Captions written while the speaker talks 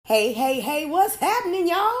Hey, what's happening,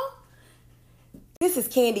 y'all? This is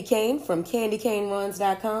Candy Cane from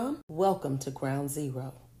CandyCaneRuns.com. Welcome to Ground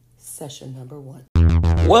Zero, session number 1.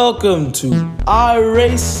 Welcome to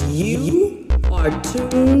iRace. You are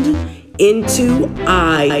tuned into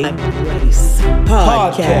iRace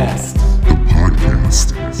Podcast. The podcast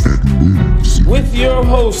that moves. With your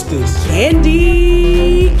hostess,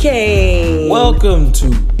 Candy Cane. Welcome to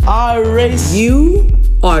iRace. You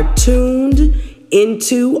are tuned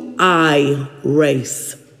into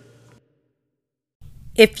iRace.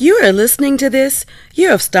 If you are listening to this, you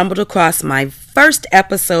have stumbled across my first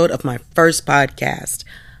episode of my first podcast.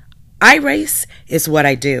 iRace is what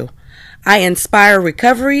I do. I inspire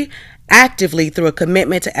recovery actively through a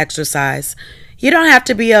commitment to exercise. You don't have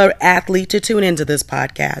to be an athlete to tune into this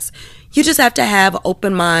podcast. You just have to have an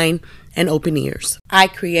open mind and open ears. I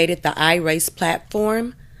created the iRace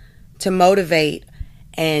platform to motivate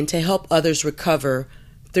and to help others recover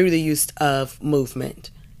through the use of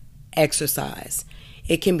movement, exercise.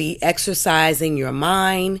 It can be exercising your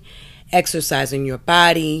mind, exercising your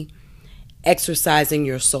body, exercising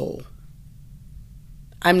your soul.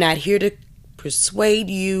 I'm not here to persuade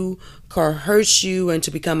you, coerce you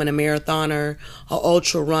into becoming a marathoner, an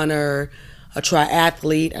ultra runner, a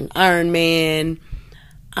triathlete, an Ironman.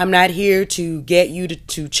 I'm not here to get you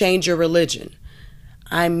to change your religion.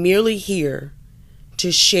 I'm merely here to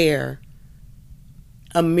share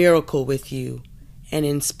a miracle with you and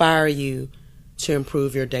inspire you to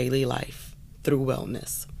improve your daily life through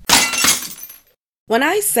wellness. When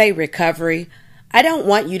I say recovery, I don't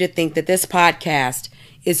want you to think that this podcast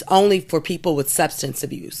is only for people with substance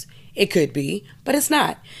abuse. It could be, but it's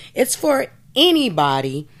not. It's for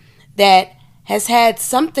anybody that has had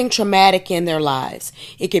something traumatic in their lives.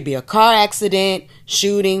 It could be a car accident,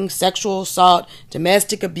 shooting, sexual assault,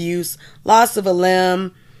 domestic abuse, loss of a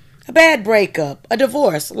limb, a bad breakup, a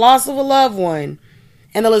divorce, loss of a loved one,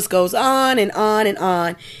 and the list goes on and on and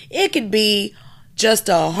on. It could be just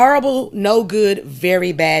a horrible, no good,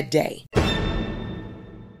 very bad day.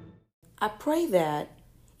 I pray that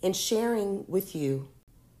in sharing with you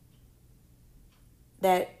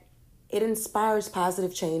that it inspires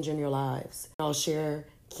positive change in your lives. I'll share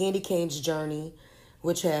Candy Cane's journey,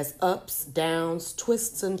 which has ups, downs,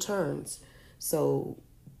 twists, and turns. So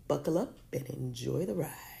buckle up and enjoy the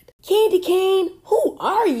ride. Candy Cane, who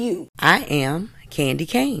are you? I am Candy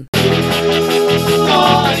Cane.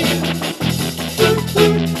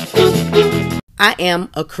 I am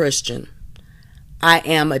a Christian. I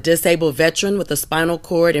am a disabled veteran with a spinal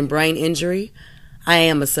cord and brain injury. I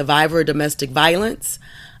am a survivor of domestic violence.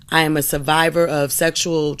 I am a survivor of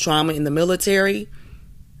sexual trauma in the military.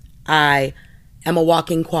 I am a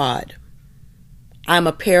walking quad. I'm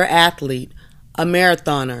a para-athlete, a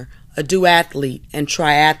marathoner, a duathlete, and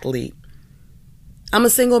triathlete. I'm a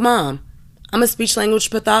single mom. I'm a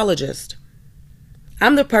speech-language pathologist.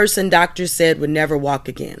 I'm the person doctors said would never walk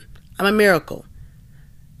again. I'm a miracle.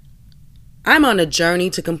 I'm on a journey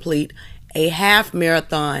to complete a half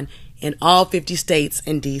marathon in all 50 states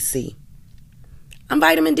and D.C. I'm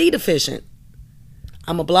vitamin D deficient.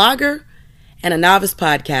 I'm a blogger and a novice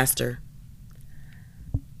podcaster.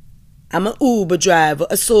 I'm an Uber driver,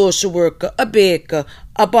 a social worker, a baker,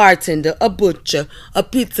 a bartender, a butcher, a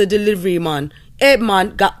pizza delivery man.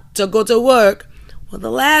 Everyone got to go to work. Well, the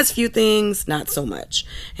last few things, not so much.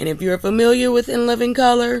 And if you're familiar with In Living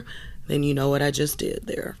Color, then you know what I just did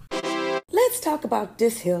there. Let's talk about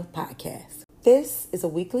This Here Podcast. This is a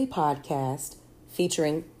weekly podcast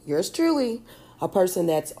featuring yours truly, a person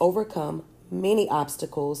that's overcome many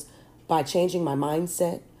obstacles by changing my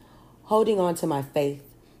mindset, holding on to my faith,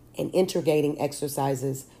 and integrating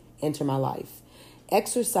exercises into my life.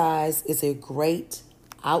 Exercise is a great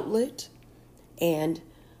outlet, and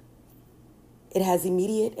it has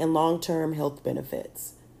immediate and long-term health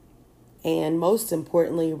benefits. And most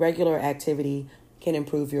importantly, regular activity can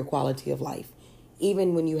improve your quality of life,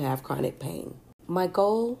 even when you have chronic pain. My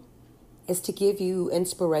goal is to give you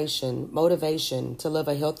inspiration, motivation to live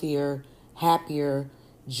a healthier, happier,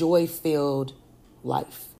 joy-filled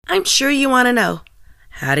life. I'm sure you want to know,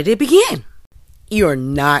 how did it begin? You're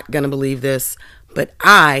not going to believe this, but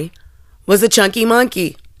I was a chunky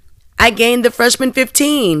monkey. I gained the freshman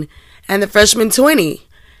 15 and the freshman 20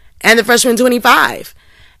 and the freshman 25.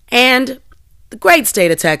 And the great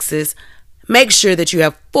state of Texas makes sure that you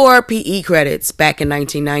have 4 PE credits back in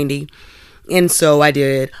 1990. And so I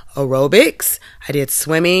did aerobics, I did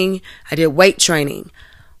swimming, I did weight training.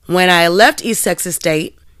 When I left East Texas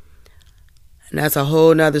State, and that's a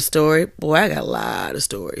whole nother story. Boy, I got a lot of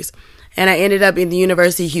stories. And I ended up in the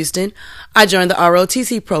University of Houston. I joined the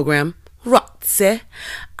ROTC program, Rotze.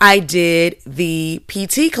 I did the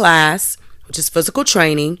PT class, which is physical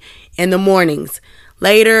training, in the mornings.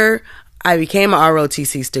 Later, I became a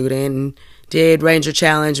ROTC student and did Ranger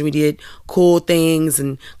Challenge. And we did cool things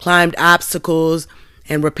and climbed obstacles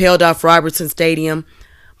and rappelled off Robertson Stadium.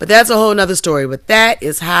 But that's a whole nother story. But that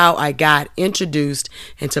is how I got introduced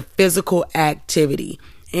into physical activity.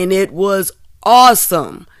 And it was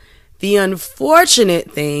awesome. The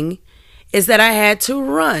unfortunate thing is that I had to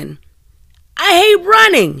run. I hate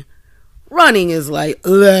running. Running is like,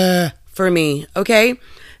 ugh, for me, okay?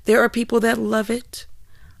 There are people that love it.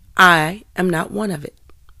 I am not one of it.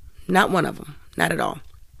 Not one of them. Not at all.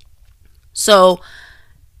 So,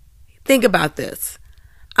 think about this.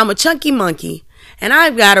 I'm a chunky monkey, and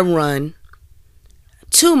I've got to run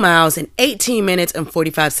 2 miles in 18 minutes and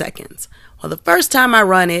 45 seconds. Well, the first time I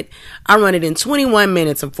run it in 21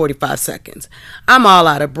 minutes and 45 seconds. I'm all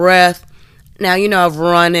out of breath. Now, I've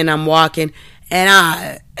run and I'm walking, and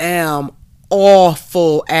I am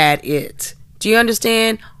awful at it. Do you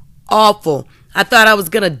understand? Awful. I thought I was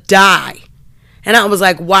going to die. And I was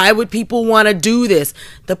like, why would people want to do this?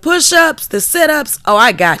 The push-ups, the sit-ups, oh,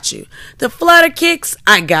 I got you. The flutter kicks,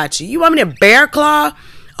 I got you. You want me to bear claw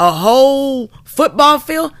a whole football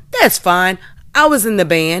field? That's fine. I was in the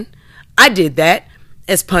band. I did that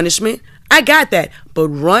as punishment. I got that. But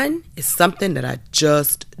run is something that I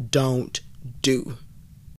just don't do.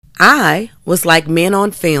 I was like men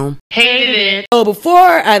on film. Hated it. So before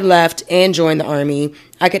I left and joined the Army,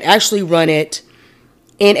 I could actually run it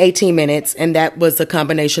in 18 minutes, and that was a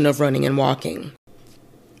combination of running and walking.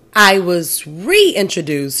 I was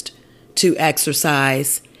reintroduced to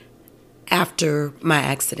exercise after my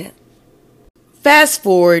accident. Fast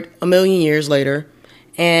forward a million years later,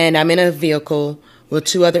 and I'm in a vehicle with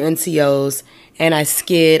 2 other NCOs, and I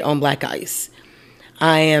skid on black ice.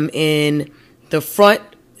 I am in the front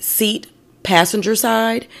seat passenger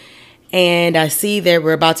side, and I see that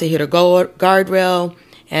we're about to hit a guardrail,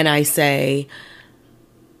 and I say,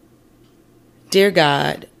 "Dear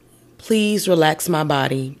God, please relax my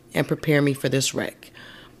body and prepare me for this wreck."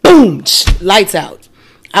 Boom! Lights out.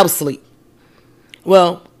 I was asleep.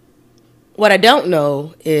 Well, what I don't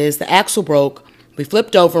know is the axle broke. We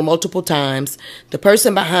flipped over multiple times. The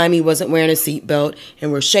person behind me wasn't wearing a seatbelt,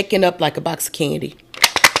 and we're shaking up like a box of candy.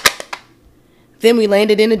 Then we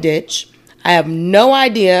landed in a ditch. I have no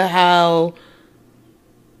idea how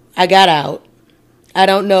I got out. I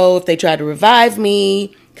don't know if they tried to revive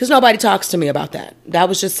me, because nobody talks to me about that. That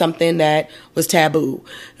was just something that was taboo.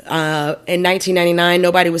 In 1999,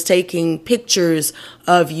 nobody was taking pictures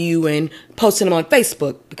of you and posting them on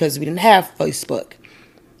Facebook because we didn't have Facebook.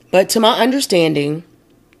 But to my understanding,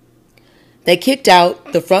 they kicked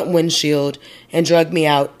out the front windshield and dragged me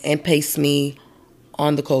out and paced me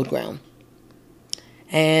on the cold ground.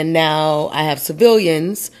 And now I have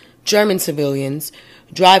civilians, German civilians,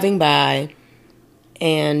 driving by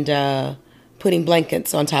and putting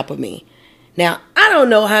blankets on top of me. Now, I don't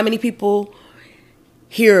know how many people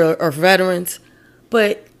here are veterans,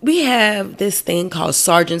 but we have this thing called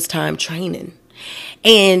Sergeant's Time Training.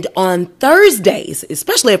 And on Thursdays,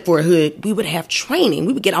 especially at Fort Hood, we would have training.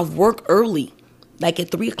 We would get off work early, like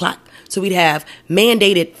at 3 o'clock. So we'd have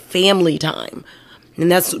mandated family time.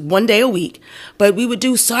 And that's 1 day a week. But we would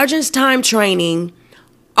do Sergeant's Time Training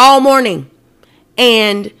all morning.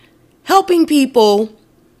 And helping people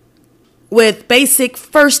with basic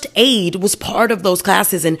first aid was part of those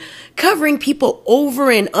classes, and covering people over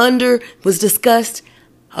and under was discussed.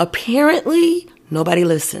 Apparently, nobody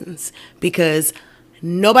listens because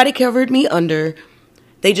nobody covered me under.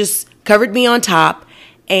 They just covered me on top,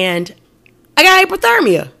 and I got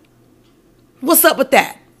hypothermia. What's up with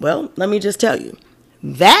that? Well, let me just tell you.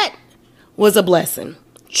 That was a blessing.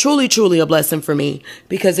 Truly, truly a blessing for me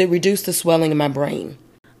because it reduced the swelling in my brain.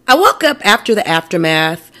 I woke up after the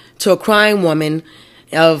aftermath to a crying woman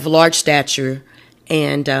of large stature,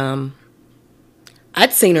 and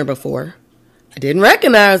I'd seen her before. I didn't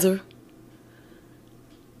recognize her.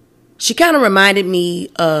 She kind of reminded me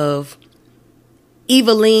of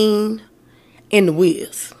Eveline in The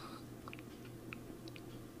Wiz.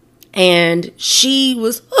 And she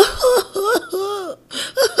was,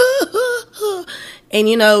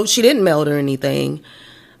 and she didn't melt or anything,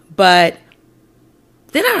 but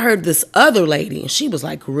then I heard this other lady, and she was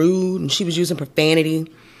like rude, and she was using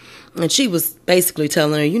profanity, and she was basically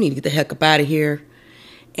telling her, "You need to get the heck up out of here."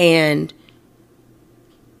 And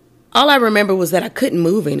all I remember was that I couldn't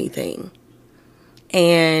move anything,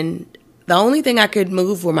 and the only thing I could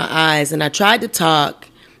move were my eyes, and I tried to talk,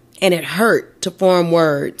 and it hurt to form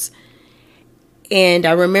words. And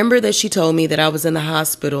I remember that she told me that I was in the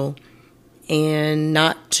hospital and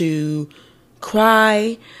not to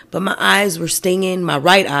cry, but my eyes were stinging. My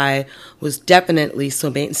right eye was definitely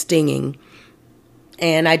stinging.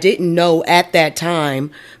 And I didn't know at that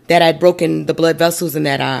time that I'd broken the blood vessels in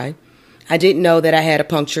that eye. I didn't know that I had a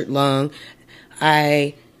punctured lung.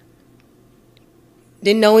 I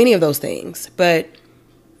didn't know any of those things. But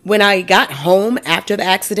when I got home after the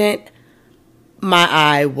accident, my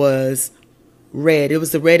eye was red. It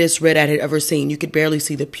was the reddest red I had ever seen. You could barely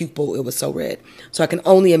see the pupil. It was so red. So I can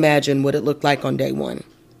only imagine what it looked like on day one.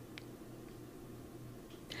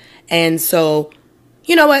 And so,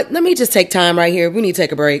 you know what? Let me just take time right here. We need to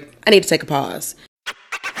take a break. I need to take a pause.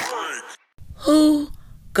 Who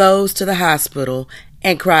goes to the hospital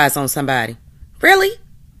and cries on somebody? Really?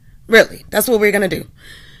 Really? That's what we're going to do.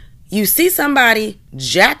 You see somebody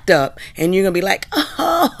jacked up and you're going to be like,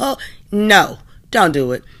 oh, no, don't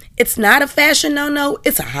do it. It's not a fashion no-no.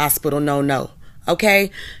 It's a hospital no-no.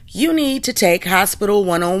 Okay? You need to take hospital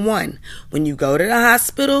 101. When you go to the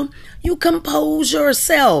hospital, you compose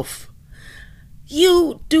yourself.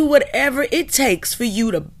 You do whatever it takes for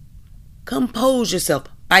you to compose yourself.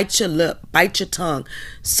 Bite your lip, bite your tongue,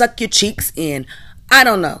 suck your cheeks in. I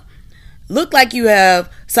don't know. Look like you have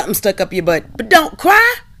something stuck up your butt, but don't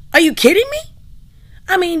cry. Are you kidding me?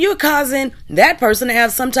 I mean, you're causing that person to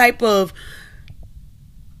have some type of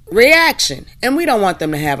reaction, and we don't want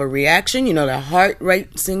them to have a reaction. You know, their heart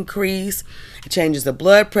rates increase. It changes the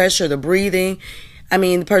blood pressure, the breathing. I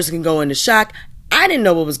mean, the person can go into shock. I didn't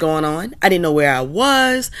know what was going on. I didn't know where I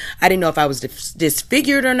was. I didn't know if I was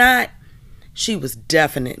disfigured or not. She was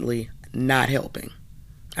definitely not helping.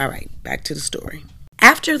 All right, back to the story.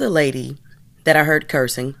 After the lady that I heard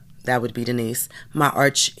cursing, that would be Denise, my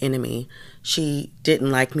arch enemy, she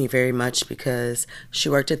didn't like me very much because she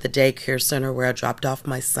worked at the daycare center where I dropped off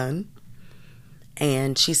my son.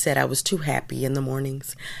 And she said I was too happy in the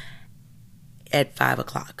mornings at 5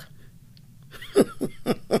 o'clock.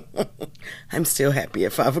 I'm still happy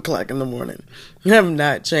at 5 o'clock in the morning. I've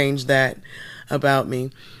not changed that about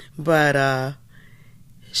me. But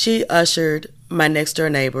she ushered my next door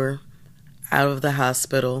neighbor out of the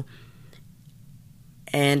hospital.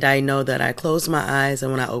 And I know that I closed my eyes,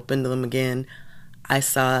 and when I opened them again, I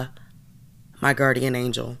saw my guardian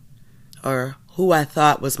angel, or who I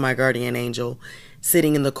thought was my guardian angel,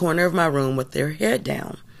 sitting in the corner of my room with their head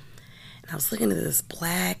down. And I was looking at this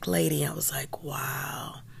black lady, and I was like,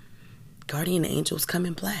 wow, guardian angels come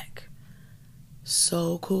in black.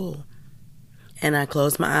 So cool. And I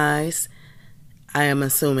closed my eyes. I am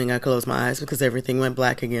assuming I closed my eyes because everything went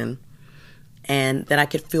black again. And then I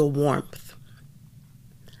could feel warmth.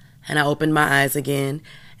 And I opened my eyes again,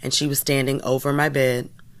 and she was standing over my bed,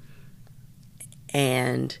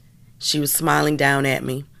 and she was smiling down at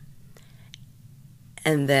me.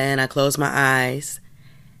 And then I closed my eyes,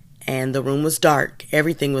 and the room was dark.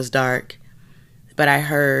 Everything was dark. But I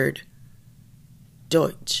heard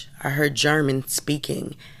Deutsch. I heard German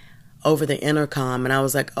speaking over the intercom, and I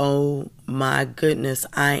was like, oh my goodness,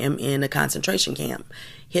 I am in a concentration camp.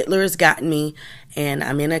 Hitler has gotten me, and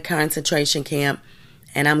I'm in a concentration camp.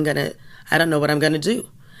 And I don't know what I'm going to do.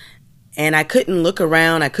 And I couldn't look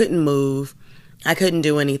around. I couldn't move. I couldn't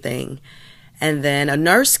do anything. And then a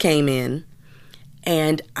nurse came in,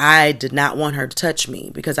 and I did not want her to touch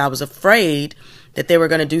me because I was afraid that they were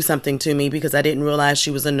going to do something to me because I didn't realize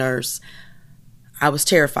she was a nurse. I was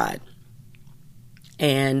terrified.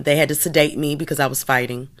 And they had to sedate me because I was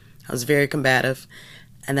fighting. I was very combative.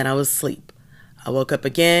 And then I was asleep. I woke up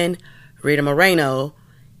again. Rita Moreno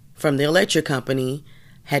from the electric company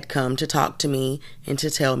had come to talk to me and to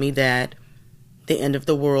tell me that the end of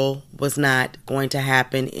the world was not going to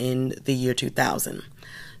happen in the year 2000.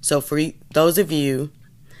 So for those of you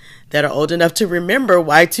that are old enough to remember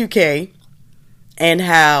Y2K and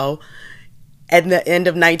how at the end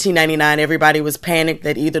of 1999 everybody was panicked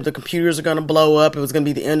that either the computers are going to blow up, it was going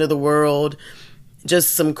to be the end of the world,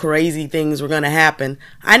 just some crazy things were going to happen.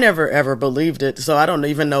 I never ever believed it, so I don't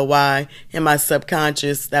even know why in my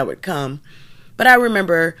subconscious that would come. But I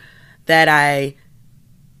remember that I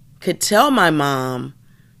could tell my mom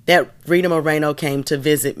that Rita Moreno came to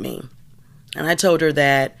visit me. And I told her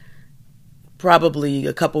that probably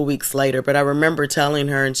a couple weeks later, but I remember telling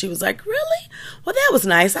her, and she was like, really? Well, that was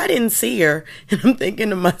nice. I didn't see her. And I'm thinking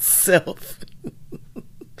to myself,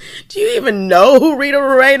 do you even know who Rita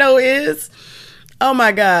Moreno is? Oh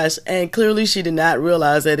my gosh. And clearly she did not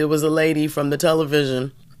realize that it was a lady from the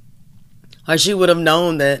television, or she would have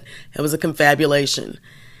known that it was a confabulation.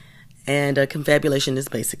 And a confabulation is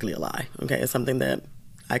basically a lie. Okay, it's something that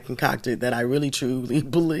I concocted that I really truly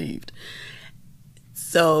believed.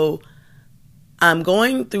 So I'm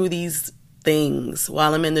going through these things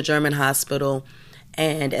while I'm in the German hospital.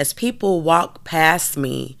 And as people walk past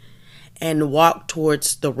me and walk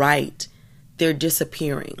towards the right, they're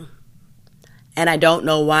disappearing. And I don't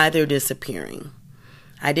know why they're disappearing.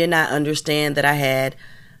 I did not understand that I had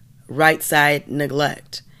right side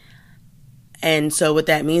neglect. And so what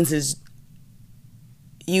that means is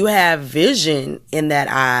you have vision in that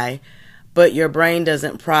eye, but your brain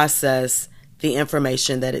doesn't process the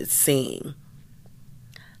information that it's seeing.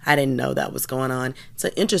 I didn't know that was going on. It's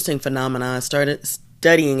an interesting phenomenon. I started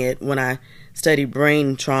studying it when I studied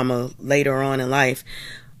brain trauma later on in life.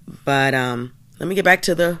 But let me get back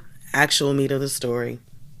to the actual meat of the story.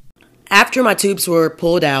 After my tubes were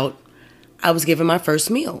pulled out, I was given my first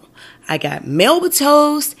meal. I got Melba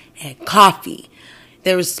toast and coffee.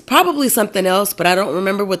 There was probably something else, but I don't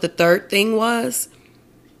remember what the third thing was.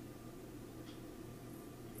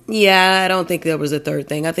 Yeah, I don't think there was a third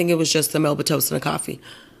thing. I think it was just the Melba toast and a coffee.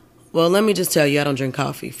 Well, let me just tell you, I don't drink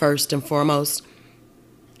coffee. First and foremost,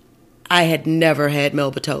 I had never had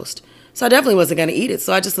Melba toast. So I definitely wasn't going to eat it,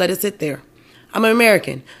 so I just let it sit there. I'm an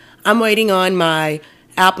American. I'm waiting on my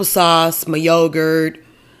applesauce, my yogurt,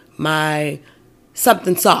 my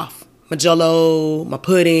something soft, my Jell-O, my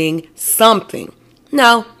pudding, something.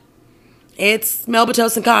 No, it's Melba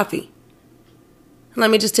toast and coffee. Let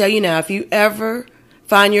me just tell you now, if you ever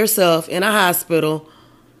find yourself in a hospital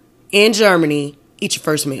in Germany, eat your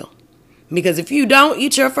first meal. Because if you don't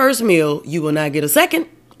eat your first meal, you will not get a second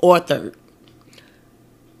or a third.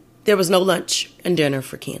 There was no lunch and dinner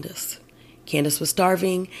for Candace. Candace was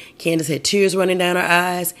starving. Candace had tears running down her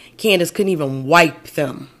eyes. Candace couldn't even wipe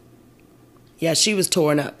them. Yeah, she was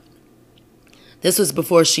torn up. This was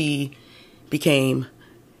before she became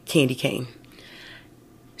Candy Cane.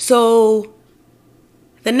 So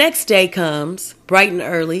the next day comes, bright and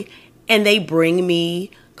early, and they bring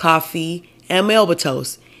me coffee and Melba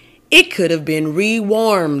toast. It could have been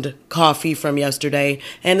rewarmed coffee from yesterday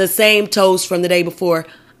and the same toast from the day before.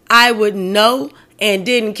 I wouldn't know and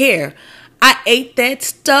didn't care. I ate that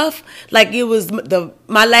stuff like it was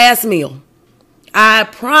my last meal. I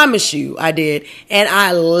promise you I did, and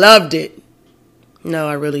I loved it. No,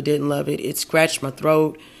 I really didn't love it. It scratched my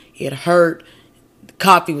throat. It hurt. The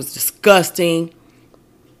coffee was disgusting.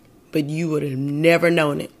 But you would have never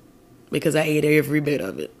known it because I ate every bit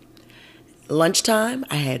of it. Lunchtime,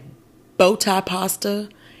 I had bow tie pasta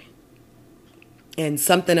and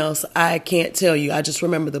something else I can't tell you. I just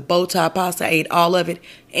remember the bow tie pasta. I ate all of it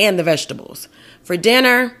and the vegetables. For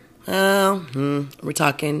dinner, we're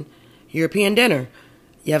talking European dinner.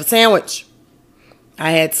 You have a sandwich.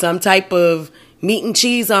 I had some type of meat and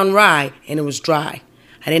cheese on rye, and it was dry.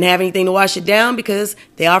 I didn't have anything to wash it down because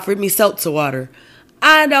they offered me seltzer water.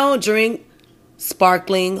 I don't drink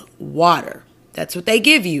sparkling water. That's what they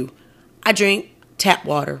give you. I drink tap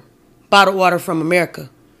water, bottled water from America.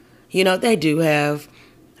 You know, they do have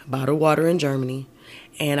bottled water in Germany,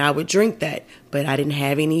 and I would drink that, but I didn't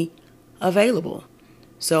have any available.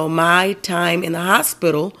 So my time in the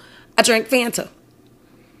hospital, I drank Fanta.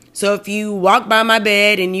 So if you walked by my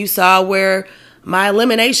bed and you saw where my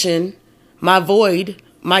elimination, my void,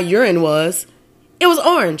 my urine was, it was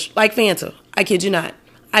orange, like Fanta. I kid you not.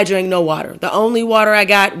 I drank no water. The only water I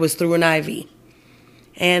got was through an IV.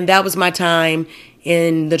 And that was my time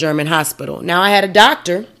in the German hospital. Now, I had a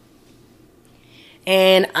doctor,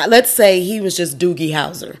 and let's say he was just Doogie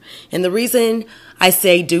Howser. And the reason I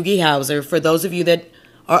say Doogie Howser, for those of you that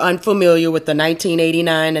are unfamiliar with the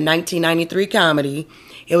 1989 and 1993 comedy,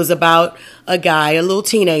 it was about a guy, a little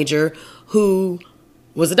teenager, who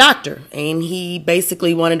was a doctor. And he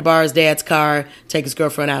basically wanted to borrow his dad's car, take his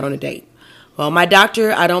girlfriend out on a date. Well, my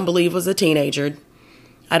doctor, I don't believe, was a teenager.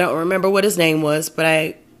 I don't remember what his name was, but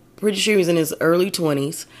I'm pretty sure he was in his early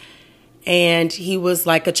 20s. And he was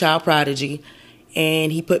like a child prodigy.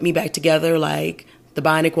 And he put me back together like the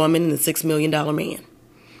Bionic Woman and the $6 Million Man.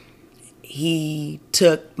 He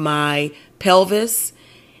took my pelvis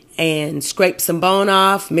and scraped some bone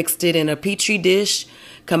off, mixed it in a petri dish,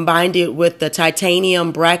 combined it with the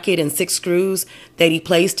titanium bracket and 6 screws that he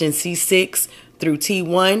placed in C6 through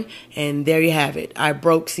T1, and there you have it. I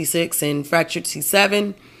broke C6 and fractured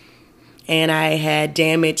C7, and I had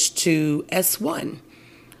damage to S1.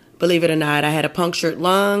 Believe it or not, I had a punctured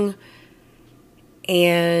lung,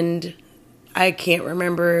 and I can't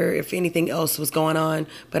remember if anything else was going on,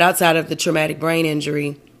 but outside of the traumatic brain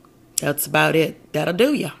injury, that's about it. That'll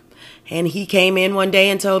do ya. And he came in one day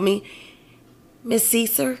and told me, Miss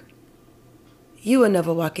Caesar, you will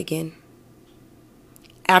never walk again.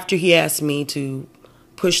 After he asked me to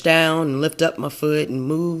push down and lift up my foot and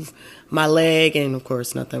move my leg, and of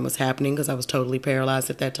course nothing was happening because I was totally paralyzed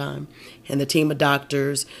at that time. And the team of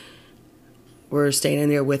doctors were standing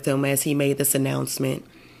there with him as he made this announcement,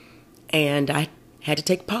 and I had to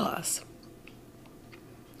take a pause.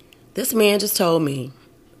 This man just told me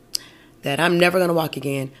that I'm never going to walk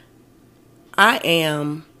again. I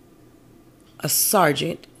am a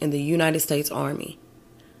sergeant in the United States Army.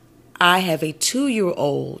 I have a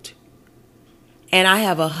 2-year-old, and I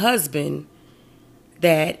have a husband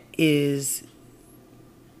that is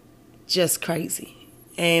just crazy.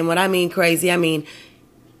 And when I mean crazy, I mean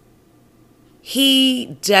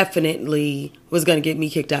he definitely was going to get me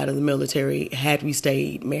kicked out of the military had we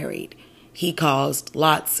stayed married. He caused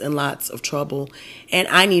lots and lots of trouble, and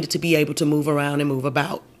I needed to be able to move around and move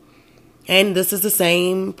about. And this is the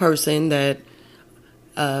same person that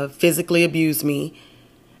physically abused me,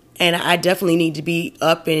 and I definitely need to be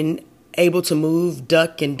up and able to move,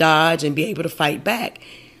 duck, and dodge, and be able to fight back.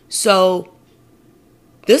 So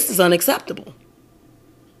this is unacceptable.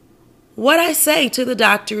 What I say to the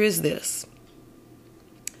doctor is this: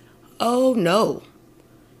 "Oh no,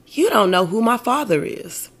 you don't know who my father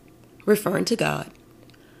is," referring to God.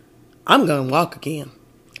 "I'm going to walk again.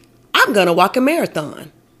 I'm going to walk a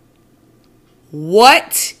marathon."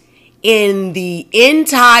 What in the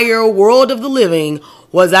entire world of the living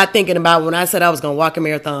was I thinking about when I said I was going to walk a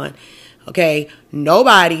marathon? Okay,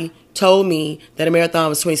 nobody told me that a marathon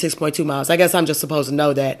was 26.2 miles. I guess I'm just supposed to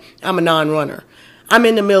know that. I'm a non-runner. I'm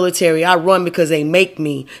in the military. I run because they make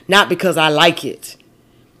me, not because I like it.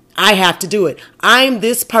 I have to do it. I'm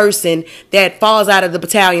this person that falls out of the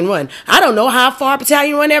battalion run. I don't know how far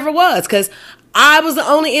battalion run ever was, because I was the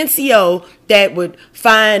only NCO that would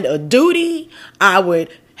find a duty. I would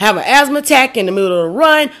have an asthma attack in the middle of the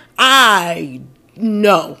run.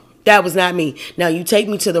 No, that was not me. Now you take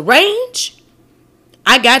me to the range.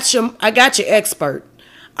 I got your expert.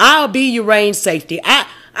 I'll be your range safety. I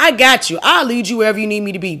got you. I'll lead you wherever you need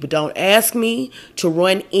me to be, but don't ask me to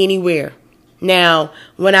run anywhere. Now,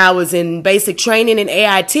 when I was in basic training in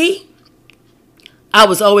AIT, I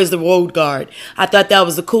was always the road guard. I thought that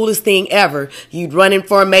was the coolest thing ever. You'd run in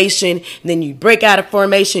formation, and then you'd break out of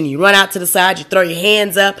formation, you run out to the side, you throw your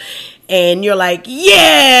hands up, and you're like,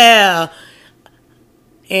 yeah!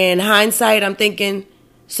 In hindsight, I'm thinking,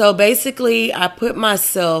 so basically, I put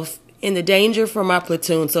myself in the danger for my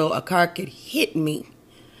platoon so a car could hit me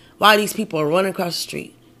while these people are running across the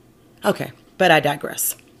street. Okay, but I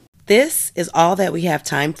digress. This is all that we have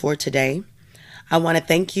time for today. I want to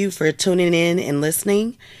thank you for tuning in and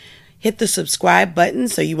listening. Hit the subscribe button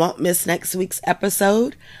so you won't miss next week's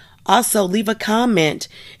episode. Also, leave a comment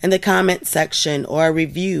in the comment section or a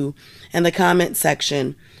review in the comment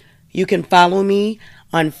section. You can follow me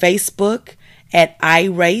on Facebook at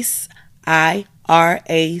iRace, I-R-A-C-E,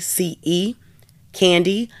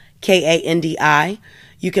 Candy, K-A-N-D-I.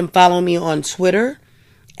 You can follow me on Twitter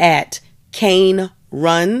at Kane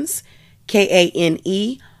Runs,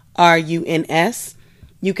 K-A-N-E-R-U-N-S.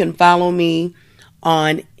 You can follow me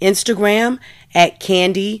on Instagram at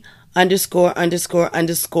Candy___Kane,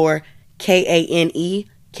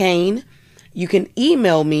 Kane. You can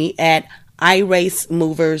email me at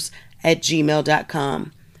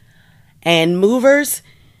iracemovers@gmail.com. And movers,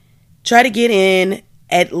 try to get in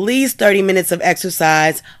at least 30 minutes of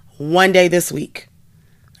exercise one day this week.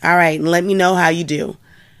 All right, and let me know how you do.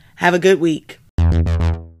 Have a good week.